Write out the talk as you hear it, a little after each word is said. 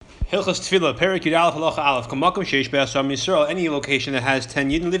Hilchos Tefillah, Perik Yud Aleph Halacha Aleph, Kamakom Sheish Be'asam Yisrael, any location that has 10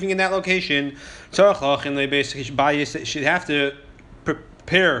 Yidden living in that location, Tzarech Lachin Le'Beis should have to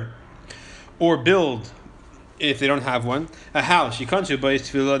prepare or build, if they don't have one, a house. Yikansu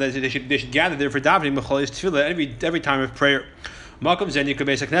Beis Tefillah, that they should gather there for davening B'chol Tefillah every time of prayer. Makom Zenika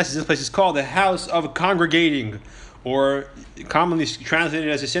Beis HaKnesses, this place is called the house of congregating, or commonly translated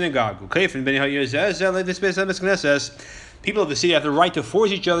as a synagogue. People of the city have the right to force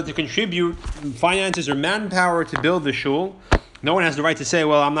each other to contribute finances or manpower to build the shul. No one has the right to say,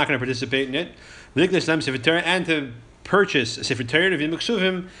 well, I'm not going to participate in it. And to purchase a Sefer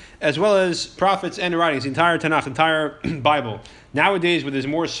Torah, as well as prophets and writings, the entire Tanakh, entire Bible. Nowadays, where there's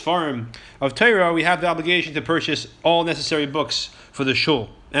more Sfarim of Torah, we have the obligation to purchase all necessary books for the shul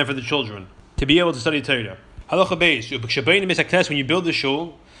and for the children to be able to study Torah. Halacha Beis, when you build the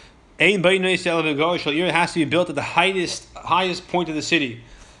shul, it has to be built at the highest point of the city,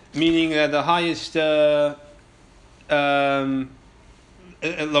 meaning the highest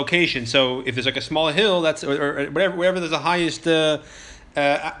location. So if there's like a small hill, that's or wherever there's the highest level,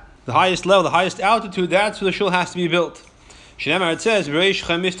 the highest altitude, that's where the shul has to be built. It says,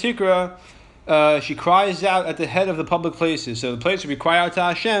 she cries out at the head of the public places. So the place where we cry out to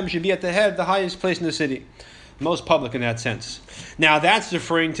Hashem should be at the head, the highest place in the city. Most public in that sense. Now that's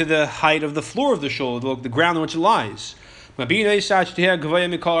referring to the height of the floor of the shul, the ground on which it lies. We make the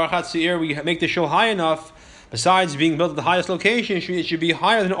shul high enough, besides being built at the highest location, it should be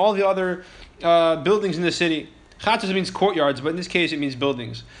higher than all the other buildings in the city. Chatzos means courtyards, but in this case it means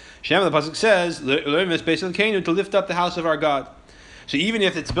buildings. Shem, the pasuk says, to lift up the house of our God. So even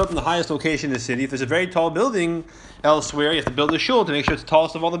if it's built in the highest location in the city, if there's a very tall building elsewhere, you have to build a shul to make sure it's the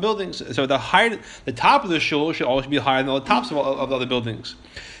tallest of all the buildings. So the top of the shul should always be higher than all the tops of the other buildings.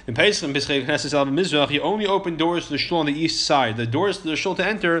 In Pesach, you only open doors to the shul on the east side. The doors to the shul to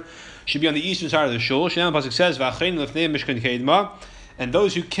enter should be on the eastern side of the shul. Shem pasuk says, and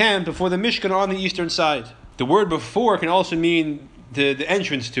those who camp before the Mishkan are on the eastern side. The word before can also mean the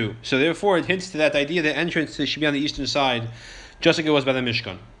entrance to. So therefore it hints to that idea that entrance should be on the eastern side, just like it was by the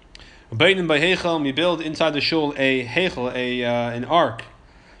Mishkan. We build inside the shul a heichel, an ark,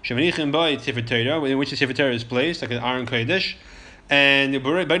 in which the Sefer Torah is placed, like an Aron Kodesh. And you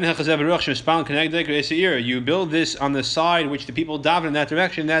build this on the side which the people daven in that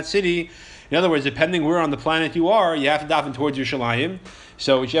direction, in that city. In other words, depending where on the planet you are, you have to daven towards Yerushalayim.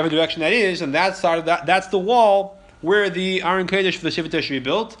 So whichever direction that is, on that side of that's the wall where the Aron Kodesh for the Sefer Torah should be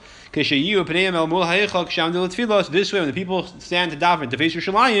built. This way, when the people stand to daven to face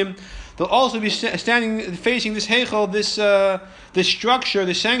Yerushalayim, they'll also be standing facing this heichel, this structure,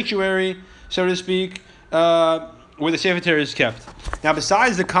 this sanctuary, so to speak, where the Sefer Torah is kept. Now,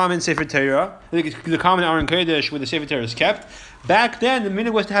 besides the common Sefer Torah, the common Aron Kodesh where the Sefer Torah is kept, back then the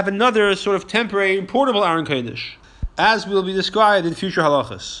minhag was to have another sort of temporary, portable Aron Kodesh, as will be described in future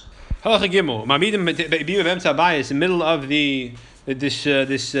halachas. Halacha Gimel, in the middle of this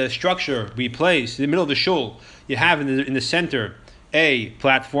structure we place in the middle of the shul, you have in the center a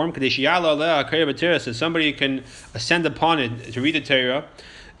platform, so somebody can ascend upon it to read the Torah.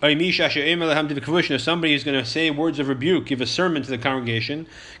 Or somebody who's going to say words of rebuke, give a sermon to the congregation,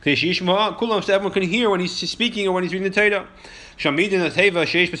 so everyone can hear when he's speaking or when he's reading the Torah. When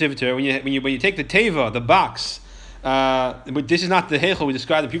you take the teva, the box, but this is not the heichel we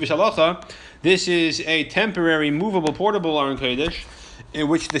described in the previous halacha. This is a temporary, movable, portable Aron Kodesh, in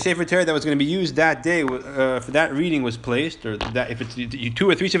which the Sefer Torah that was going to be used that day for that reading was placed, or that if it's 2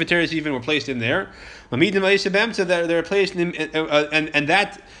 or 3 Sefer Torahs even were placed in there. They're placed in, and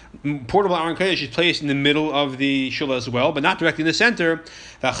that portable Aron Kodesh is placed in the middle of the shul as well, but not directly in the center.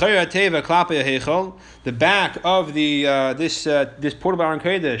 The back of the this portable Aron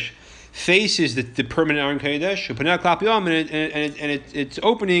Kodesh faces the permanent Aron Kodesh, and its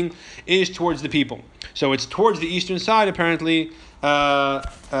opening is towards the people. So it's towards the eastern side, apparently, but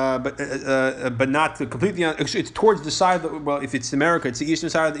not completely. It's towards the side. If it's America, it's the eastern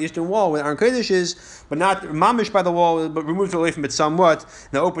side of the eastern wall where Aron Kodesh is, but not mamish by the wall, but removed away from it somewhat.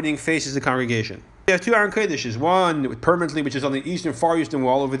 The opening faces the congregation. You have 2 Aron Kodeshes. One permanently, which is on the far eastern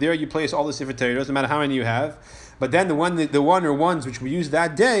wall. Over there, you place all the Sefer Torahs, no matter how many you have. But then the one or ones which we used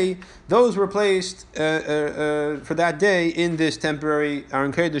that day, those were placed for that day in this temporary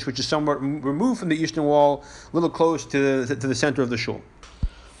Aron Kodesh, which is somewhat removed from the eastern wall, a little close to the center of the shul.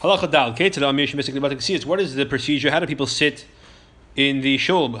 Halacha Dal. What is the procedure? How do people sit in the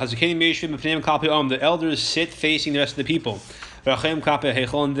shul? The elders sit facing the rest of the people, and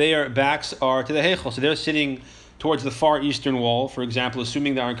their backs are to the heichel, so they're sitting towards the far eastern wall. For example,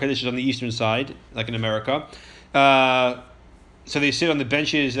 assuming the Aron Kodesh is on the eastern side, like in America. So So they sit on the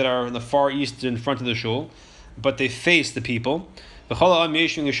benches that are in the far east in front of the shul, but they face the people. If all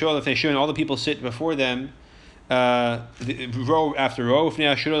the people sit before them, row after row.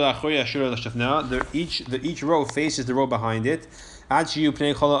 Each row faces the row behind it. Each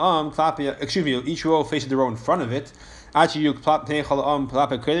row faces the row in front of it.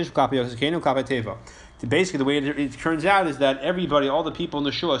 Basically, the way it turns out is that everybody, all the people in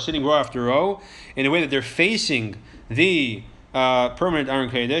the shul, are sitting row after row in a way that they're facing the permanent Aron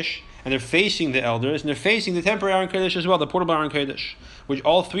Kodesh, and they're facing the elders, and they're facing the temporary Aron Kodesh as well, the portable Aron Kodesh, which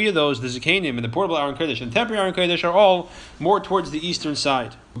all three of those, the Zikanim and the portable Aron Kodesh and the temporary Aron Kodesh, are all more towards the eastern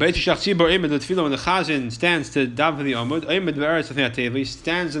side. When the Chazan stands to daven for the Amud, he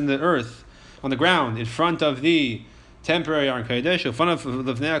stands in the earth, on the ground, in front of the temporary Aron Kodesh, in front of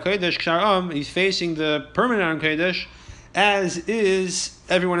the Vnei Kodesh, he's facing the permanent Aron Kodesh, as is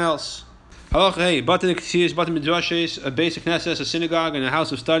everyone else. Halacha hey, Batan Ksiyas, Batan Midrashes, a basic Knesset, a synagogue, and a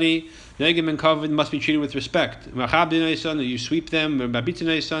house of study. Negim and Kavod must be treated with respect. You sweep them,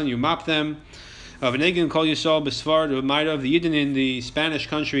 you mop them. Negim call Yisrael Besfar, the Maida of the Yidden in the Spanish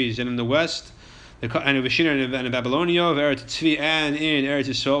countries and in the west, and of Ashina and Babylonia, of Eretz Tzvi, and in Eretz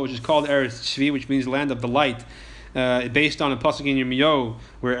Yisrael, which is called Eretz Tzvi, which means land of the light, based on a pasuk in Yirmiyahu,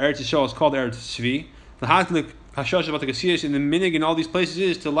 where Eretz Yisrael is called Eretz Tzvi. The Hatlik Hashash about the Kasiyas in the minig in all these places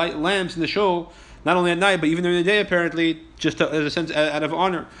is to light lamps in the shul, not only at night but even during the day, apparently, just as a sense out of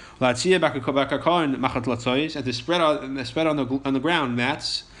honor. And to spread on the ground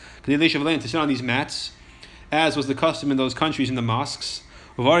mats, to sit on these mats, as was the custom in those countries in the mosques.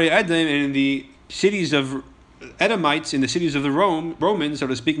 And in the cities of Edomites, in the cities of the Romans, so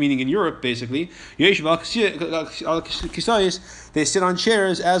to speak, meaning in Europe, basically, they sit on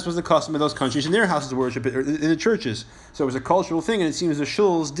chairs, as was the custom of those countries in their houses of worship, in the churches. So it was a cultural thing, and it seems the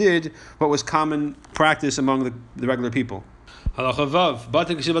shuls did what was common practice among the regular people. Halacha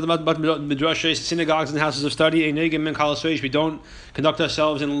Vav, synagogues and houses of study, we don't conduct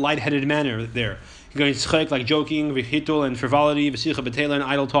ourselves in a light-headed manner there. You're going to like joking, v'chitul and frivolity, v'sicha b'tela and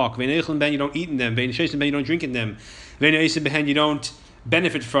idle talk. V'neichel ben, you don't eat in them. V'neishesem ben, you don't drink in them. V'neisem behen, you don't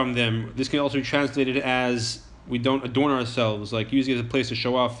benefit from them. This can also be translated as we don't adorn ourselves, like using it as a place to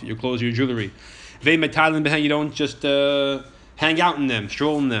show off your clothes or your jewelry. V'metaylim behen, you don't just hang out in them,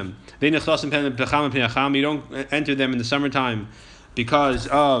 stroll in them. V'nechlasem ben pecham p'necham, you don't enter them in the summertime because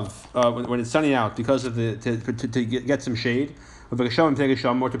of when it's sunny out, because of to get some shade. Or to protect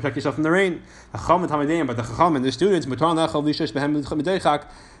yourself from the rain. But the Chacham and the students, due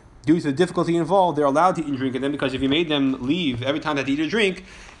to the difficulty involved, they're allowed to eat and drink in them, because if you made them leave every time they have to eat or drink,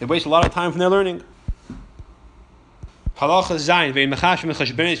 it wastes a lot of time from their learning. Halacha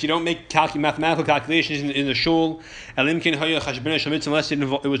Zayin, you don't make mathematical calculations in the shul, unless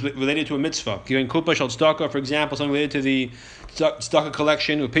it was related to a mitzvah. For example, something related to the tzedakah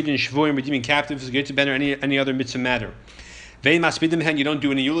collection, or pigeon shvuim, redeeming captives, or any other mitzvah matter. You don't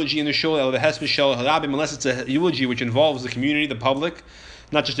do any eulogy in the shul, unless it's a eulogy which involves the community, the public,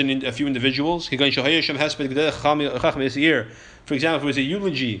 not just a few individuals. For example, if it was a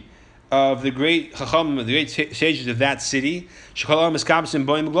eulogy of the great chacham, the great sages of that city, for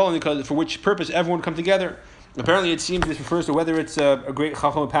which purpose everyone would come together. Apparently, it seems this refers to whether it's a great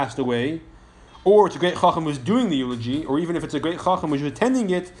chacham who passed away, or it's a great chacham who's doing the eulogy, or even if it's a great chacham who's attending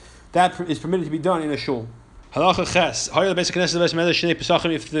it, that is permitted to be done in a shul. Halacha Ches. If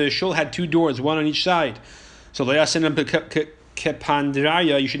the shul had two doors, one on each side, so you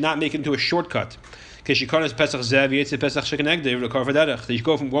should not make it into a shortcut. You should go in the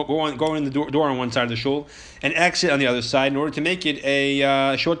door on one side of the shul and exit on the other side in order to make it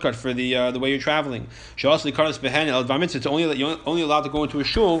a shortcut for the way you're traveling. It's only only allowed to go into a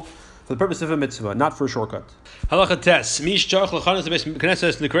shul for the purpose of a mitzvah, not for a shortcut. Halacha Tes.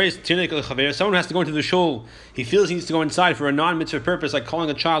 Someone has to go into the shul. He feels he needs to go inside for a non-mitzvah purpose, like calling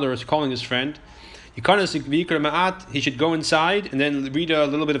a child or calling his friend. He should go inside and then read a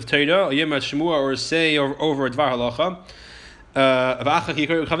little bit of Torah, or say over a Dvar Halacha.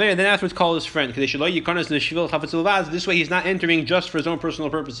 And then afterwards call his friend. This way he's not entering just for his own personal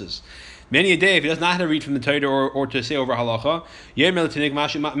purposes. Many a day, if he does not have to read from the Torah or to say over halacha, you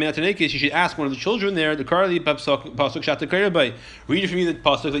should ask one of the children there, the Karli pasuk, read from you the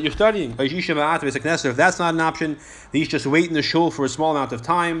pasuk that you're studying. If that's not an option, then you should just wait in the shul for a small amount of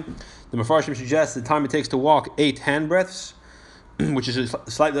time. The Mefarshim suggests the time it takes to walk 8 handbreadths, which is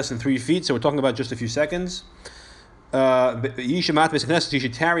slightly less than 3 feet, so we're talking about just a few seconds. You should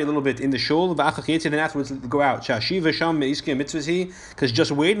tarry a little bit in the shul, then afterwards go out. Because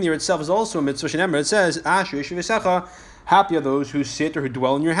just waiting there itself is also a mitzvah. It says, happy are those who sit or who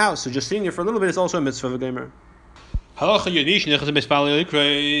dwell in your house. So just sitting there for a little bit is also a mitzvah. If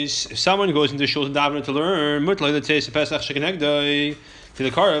someone goes into shul and davening to learn,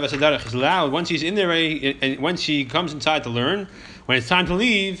 is allowed once he's in there and once he comes inside to learn. When it's time to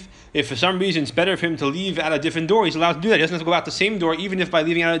leave, if for some reason it's better for him to leave out a different door, he's allowed to do that. He doesn't have to go out the same door, even if by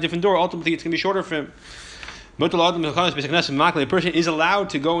leaving out a different door, ultimately it's going to be shorter for him. A person is allowed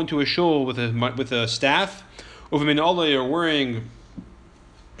to go into a shul with a staff, or wearing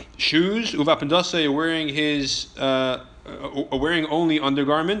shoes, wearing only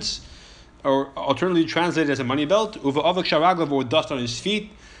undergarments, or alternatively translated as a money belt, or dust on his feet.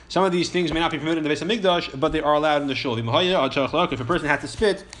 Some of these things may not be permitted in the Beis Hamikdash, but they are allowed in the shul. If a person had to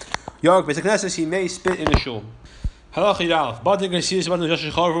spit, he may spit in the shul. A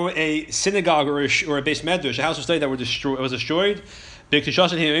synagogue or a Beis Medrash, a house of study that was destroyed,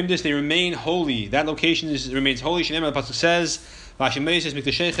 they remain holy. That location remains holy. The Pasuk says, I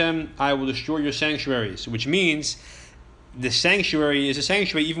will destroy your sanctuaries, which means the sanctuary is a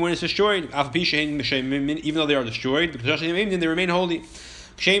sanctuary even when it's destroyed, even though they are destroyed, they remain holy.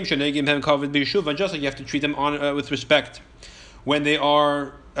 Just like you have to treat them with respect when they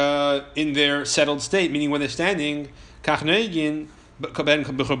are in their settled state, meaning when they're standing, we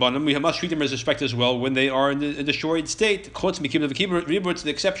must treat them as respect as well when they are in the destroyed state. The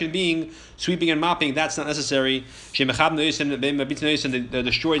exception being sweeping and mopping, that's not necessary. The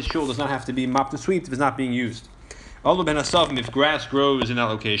destroyed shul does not have to be mopped and swept if it's not being used. If grass grows in that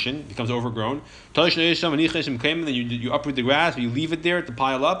location, becomes overgrown, then you uproot the grass, you leave it there to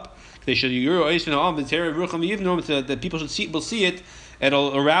pile up. That people will see it, and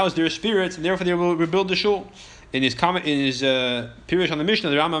it'll arouse their spirits, and therefore they will rebuild the shul. In his Pirush on the Mishnah,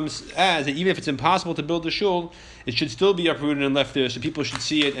 the Rambam adds that even if it's impossible to build the shul, it should still be uprooted and left there, so people should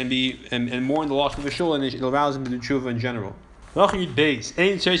see it and mourn the loss of the shul, and it'll arouse them to do tshuva in general. You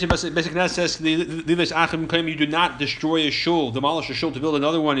do not destroy a shul, demolish a shul to build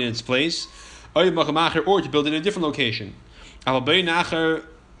another one in its place, or to build it in a different location.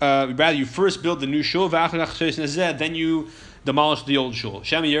 Rather, you first build the new shul, then you demolish the old shul.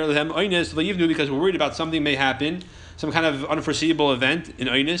 Because we're worried about something may happen, some kind of unforeseeable event in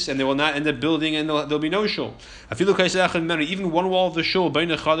Einis, and they will not end up building, and there'll be no shul. Even one wall of the shul,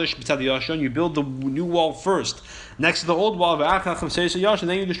 you build the new wall first, next to the old wall, and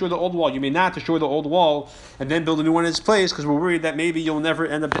then you destroy the old wall. You may not destroy the old wall and then build a new one in its place, because we're worried that maybe you'll never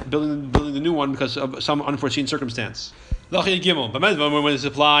end up building the new one because of some unforeseen circumstance. When it's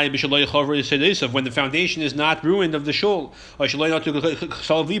applied, when the foundation is not ruined of the shul, or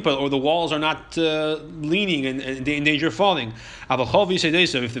the walls are not leaning and in danger of falling.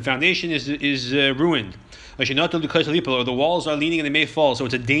 If the foundation is ruined, or the walls are leaning and they may fall, so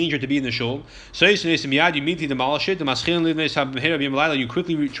it's a danger to be in the shul. So you immediately demolish it. You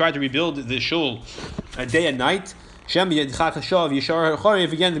quickly try to rebuild the shul day and night. Again,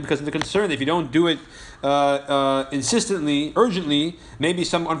 because of the concern that if you don't do it insistently, urgently, maybe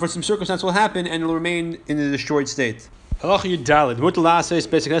some unforeseen circumstance will happen and it will remain in the destroyed state. You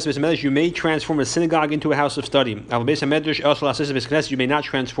may transform a synagogue into a house of study. You may not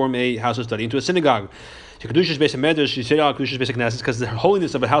transform a house of study into a synagogue. Because the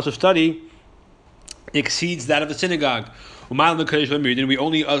holiness of a house of study exceeds that of the synagogue. We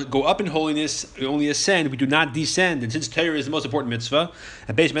only go up in holiness, we only ascend, we do not descend. And since Torah is the most important mitzvah,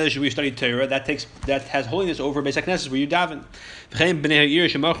 at Beis Medrash we study Torah, that has holiness over Beis HaKnesses where you daven.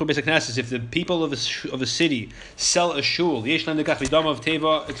 If the people of the city sell a shul, they can make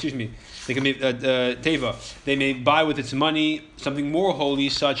teva. They may buy with its money something more holy,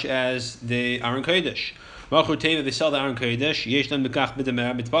 such as the Aron Kodesh. They sell the Aron Kodesh.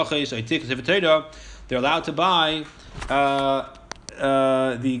 They're allowed to buy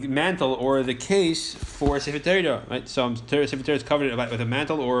the mantle or the case for Sefer Torah, right? So Sefer Torah is covered with a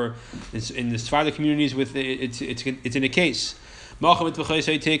mantle, or in the Sephardic communities with it's in a case.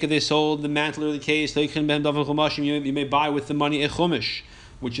 They sold the mantle or the case. You may buy with the money a chumash,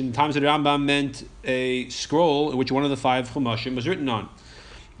 which in the times of the Rambam meant a scroll which one of the 5 chumashim was written on.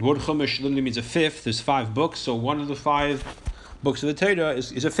 The word chumash literally means a fifth. There's 5 books, so one of the 5 books of the Torah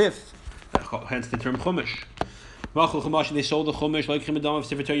is a fifth. Hence the term chumash. They sold the chumash like of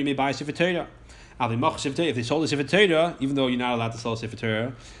Sefer Torah. You may buy a Sefer Torah. If they sold a Sefer Torah, even though you're not allowed to sell a Sefer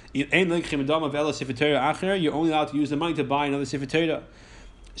Torah, you're only allowed to use the money to buy another Sefer Torah.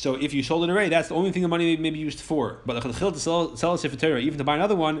 So if you sold it already, that's the only thing the money may be used for. But to sell a Sefer Torah, even to buy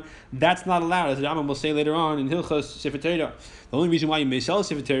another one, that's not allowed. As the Rambam will say later on in Hilchos Sefer Torah, the only reason why you may sell a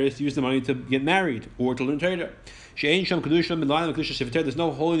Sefer Torah is to use the money to get married or to learn Torah. There's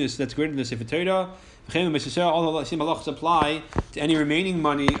no holiness that's greater than the Sefer Torah. All the same halachas apply to any remaining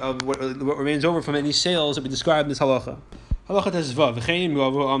money of what remains over from any sales that we described in this halacha. Halacha tezvav.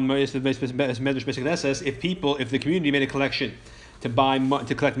 If the community made a collection to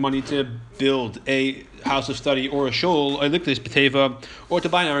collect money to build a house of study or a shul, or to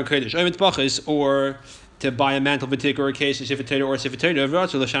buy an aron kodesh, or to buy a mantle v'tik or a case of Sefer Torah or a Sefer Torah, and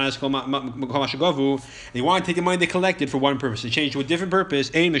you want to take the money they collected for one purpose, to change to a different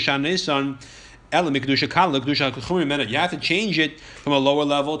purpose. You have to change it from a lower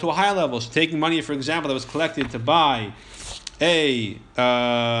level to a higher level. So taking money, for example, that was collected to buy the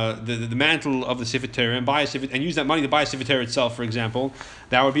mantle of the Sefer Torah and use that money to buy a Sefer Torah itself, for example,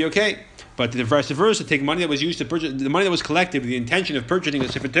 that would be okay. But the vice versa, take money that was used to purchase, the money that was collected with the intention of purchasing a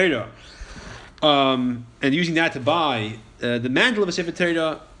Sefer Torah, and using that to buy the mantle of a Sefer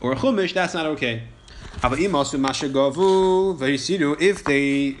Torah or a Chumash, that's not okay. If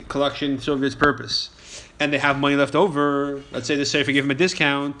the collection served its purpose and they have money left over, let's say the Sefer gave them a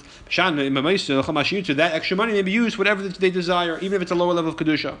discount, that extra money may be used for whatever they desire, even if it's a lower level of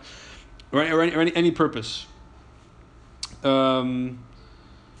Kedusha or any purpose. Meaning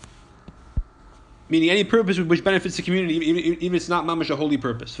any purpose which benefits the community, even if it's not mamash a holy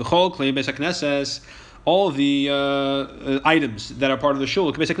purpose. All of the items that are part of the shul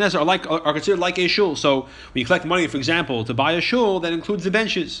are considered like a shul. So when you collect money, for example, to buy a shul, that includes the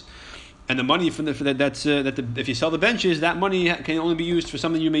benches, and the money from if you sell the benches, that money can only be used for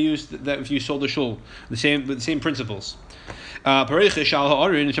something you may use that if you sold the shul. The same principles. The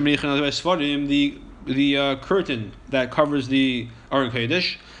curtain that covers the Aron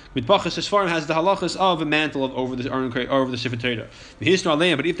Kodesh, Mitbachas Sfarim has the halachas of a mantle over the Sefer Torah. But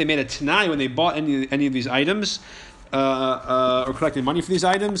if they made a tanai when they bought any of these items, or collected money for these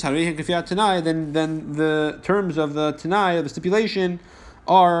items, then the terms of the tanai, of the stipulation,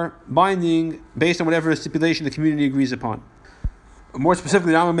 are binding based on whatever stipulation the community agrees upon. More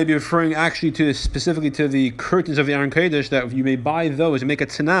specifically, Rambam may be referring actually specifically to the curtains of the Aron Kodesh, that you may buy those and make a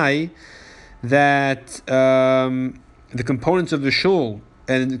tanai that the components of the shul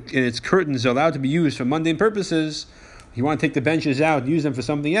and its curtains are allowed to be used for mundane purposes. If you want to take the benches out and use them for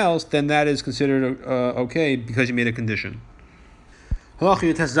something else, then that is considered okay because you made a condition. When do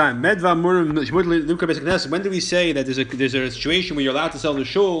we say that there's a situation where you're allowed to sell the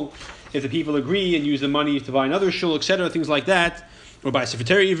shul if the people agree and use the money to buy another shul, etc., things like that, or buy a Sefer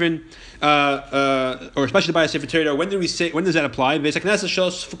Torah even, or especially to buy a Sefer Torah? When does that apply? The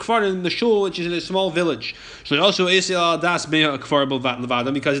shul, which is in a small village, because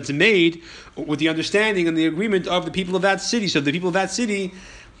it's made with the understanding and the agreement of the people of that city. So the people of that city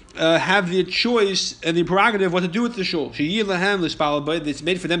have the choice and the prerogative what to do with the shul. It's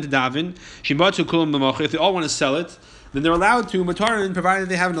made for them to daven. If they all want to sell it, then they're allowed to matarin, provided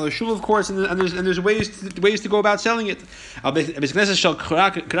they have another shul, of course, and there's ways to go about selling it. A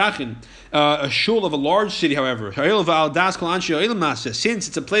shul of a large city, however, since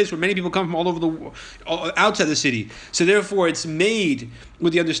it's a place where many people come from all over outside the city, so therefore it's made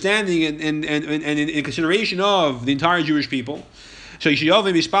with the understanding and in consideration of the entire Jewish people. So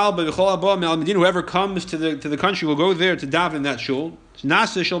whoever comes to the country will go there to daven in that shul.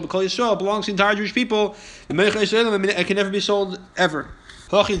 Nasa shul b'kol Yisrael belongs to the entire Jewish people. It can never be sold ever.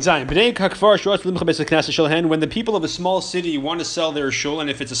 When the people of a small city want to sell their shul,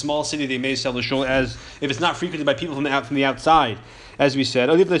 and if it's a small city, they may sell the shul as if it's not frequented by people from the outside, as we said.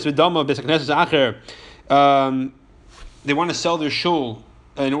 They want to sell their shul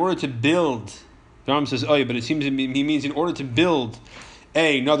in order to build. The Rambam says, but it seems he means in order to build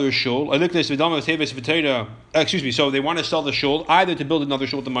another shul. So they want to sell the shul either to build another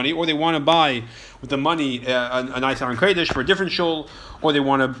shul with the money, or they want to buy with the money a nice Aron Kodesh for a different shul, or they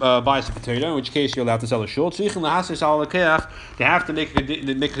want to buy a Sefer Torah, in which case you're allowed to sell a shul. They have to make a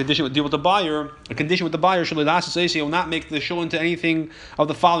condition with the buyer. A condition with the buyer will not make the shul into anything of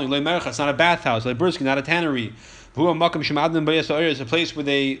the following. It's not a bathhouse, not a tannery. It's a place where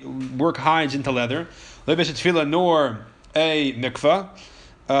they work hides into leather. Nor a mikvah,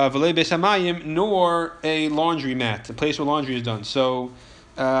 nor a laundry mat, a place where laundry is done. So,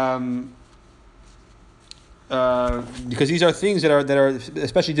 because these are things that are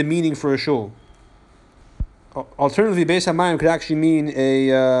especially demeaning for a shul. Alternatively, Beis Hamayim could actually mean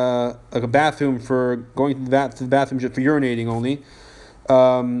like a bathroom for going to the bathroom just for urinating only.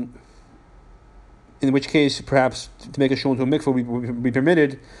 In which case, perhaps to make a shul into a mikvah would be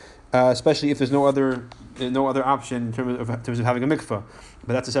permitted, especially if there's no other option in terms of having a mikvah.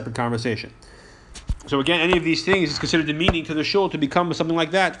 But that's a separate conversation. So again, any of these things is considered demeaning to the shul to become something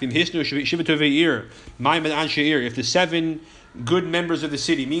like that. If the 7 good members of the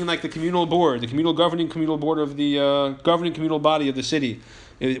city, meaning like the communal board, the governing communal board of the governing communal body of the city.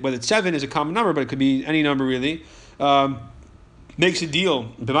 Whether it's 7 is a common number, but it could be any number really. Makes a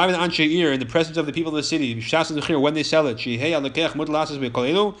deal in the presence of the people of the city when they sell it, and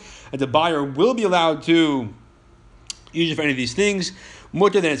the buyer will be allowed to use it for any of these things.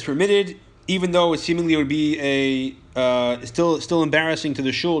 Mutter, then it's permitted, even though it seemingly would be still embarrassing to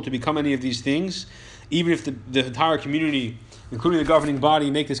the shul to become any of these things, even if the entire community, including the governing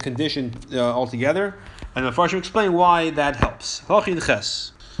body, make this condition altogether. And the Farshim explain why that helps. And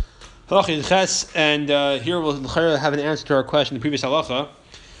here we'll have an answer to our question, the previous halacha.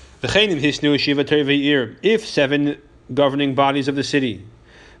 If 7 governing bodies of the city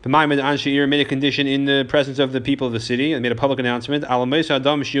made a condition in the presence of the people of the city and made a public announcement that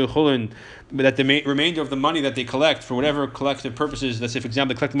the remainder of the money that they collect for whatever collective purposes, let's say for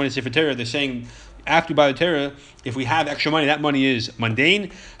example they collect the money for Torah, they're saying after you buy the Torah, if we have extra money, that money is mundane.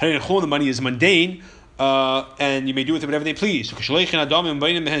 The money is mundane. And you may do with it whatever they please. When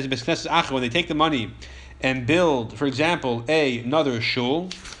they take the money and build, for example, another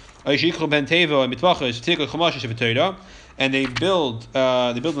shul, and they build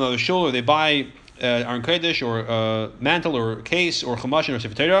another shul, or they buy Aron Kodesh or mantle or case or chamashin or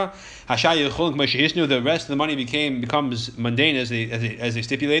sefer Torah, the rest of the money becomes mundane as they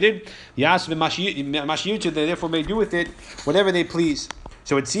stipulated. They therefore may do with it whatever they please.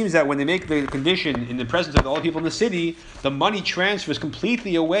 So it seems that when they make the condition in the presence of all the people in the city, the money transfers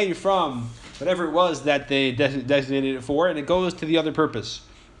completely away from whatever it was that they designated it for, and it goes to the other purpose.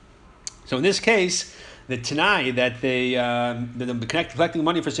 So in this case, the Tanai that they're collecting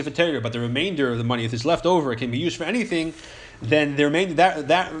money for Sefer Torah, but the remainder of the money, if it's left over, it can be used for anything, then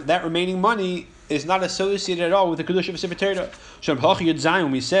that remaining money is not associated at all with the Kedusha of Sefer Torah. So in Halacha Yud Zayin,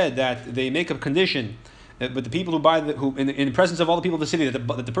 when we said that they make a condition, but the people who in the presence of all the people of the city,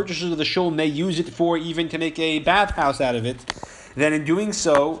 that the purchasers of the shul may use it for even to make a bathhouse out of it, then in doing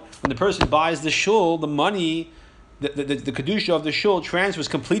so, when the person buys the shul, the money, the kedusha of the shul transfers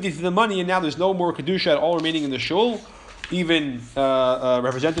completely to the money, and now there's no more kedusha at all remaining in the shul, even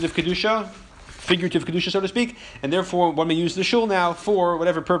representative kedusha, figurative kedusha, so to speak, and therefore one may use the shul now for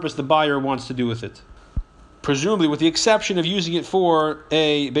whatever purpose the buyer wants to do with it. Presumably, with the exception of using it for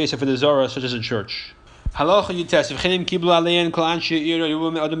a base for the zara, such as a church. Halacha Yutes.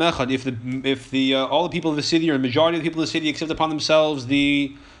 If the all the people of the city, or the majority of the people of the city, accept upon themselves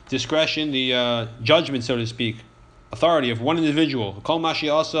the discretion, the judgment, so to speak, authority of one individual, Kol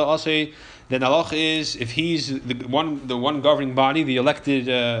Mashi also, then halacha is, if he's the one governing body, the elected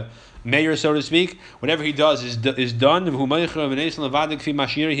mayor, so to speak, whatever he does is done. He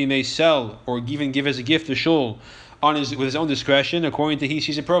may sell or even give as a gift to shul with his own discretion, according to he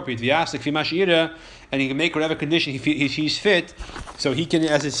sees appropriate. And he can make whatever condition he sees fit, so he can,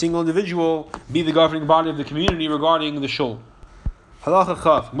 as a single individual, be the governing body of the community regarding the shul. Halacha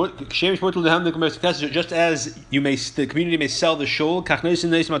Chav. Just as the community may sell the shul,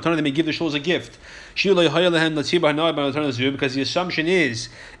 they may give the shul as a gift. Because the assumption is,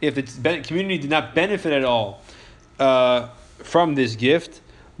 if the community did not benefit at all from this gift,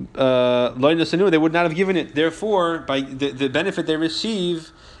 they would not have given it. Therefore, by the benefit they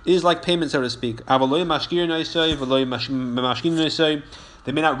receive is like payment, so to speak. They may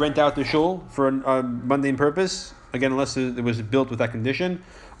not rent out the shul for a mundane purpose, again, unless it was built with that condition,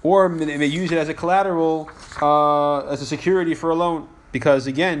 or they may use it as a collateral, as a security for a loan. Because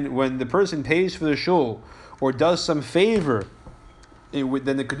again, when the person pays for the shul or does some favor,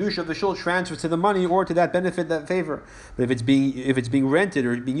 then the kedusha of the shul transfers to the money or to that benefit, that favor. But if it's being rented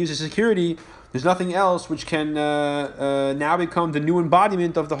or being used as security, there's nothing else which can now become the new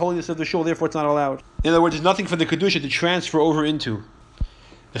embodiment of the holiness of the shul. Therefore, it's not allowed. In other words, there's nothing for the kedusha to transfer over into.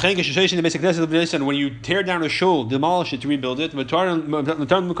 When you tear down a shul, demolish it to rebuild it,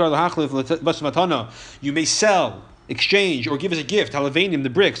 you may sell, exchange, or give as a gift the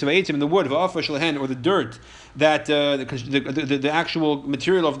bricks, and the wood, or the dirt, that the actual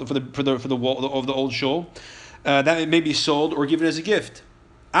material for the wall of the old shul, that it may be sold or given as a gift.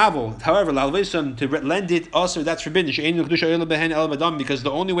 However, to lend it also, that's forbidden, because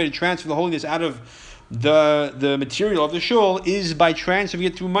the only way to transfer the holiness out of the material of the shul is by transferring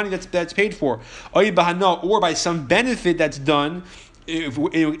it through money that's paid for, or by some benefit that's done,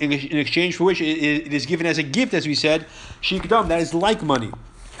 in exchange for which it is given as a gift, as we said, shikdam, that is like money.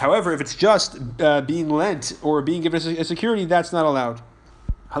 However, if it's just being lent or being given as a security, that's not allowed.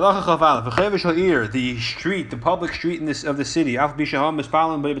 Halacha Chav, the street, the public street of the city,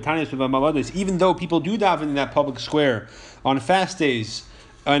 even though people do daven in that public square on fast days,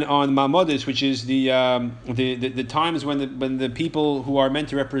 and on Mamadis, which is the times when the people who are meant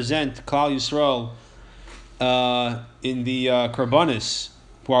to represent Klal Yisrael in the Karbonis,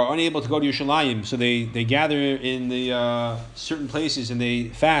 who are unable to go to Yerushalayim, so they gather in the certain places and they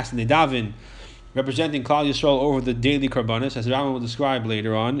fast and they daven, representing Klal Yisrael over the daily Karbonis, as the Rambam will describe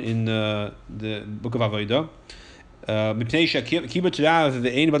later on in the book of Avodah. Because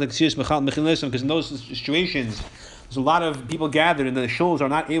in those situations, there's a lot of people gathered and the shuls are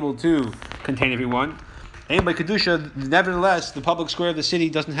not able to contain everyone. And by Kedusha, nevertheless, the public square of the city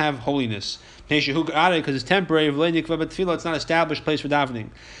doesn't have holiness. Because it's temporary, it's not an established place for davening.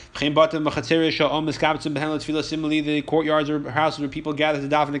 Similarly, the courtyards or houses where people gather to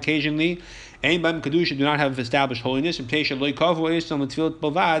daven occasionally, do not have established holiness. They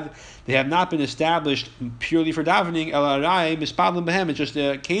have not been established purely for davening. It's just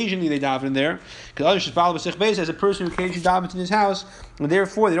occasionally they daven there. As a person who occasionally davens in his house, and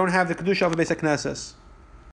therefore they don't have the Kedusha of a Beis HaKnesses.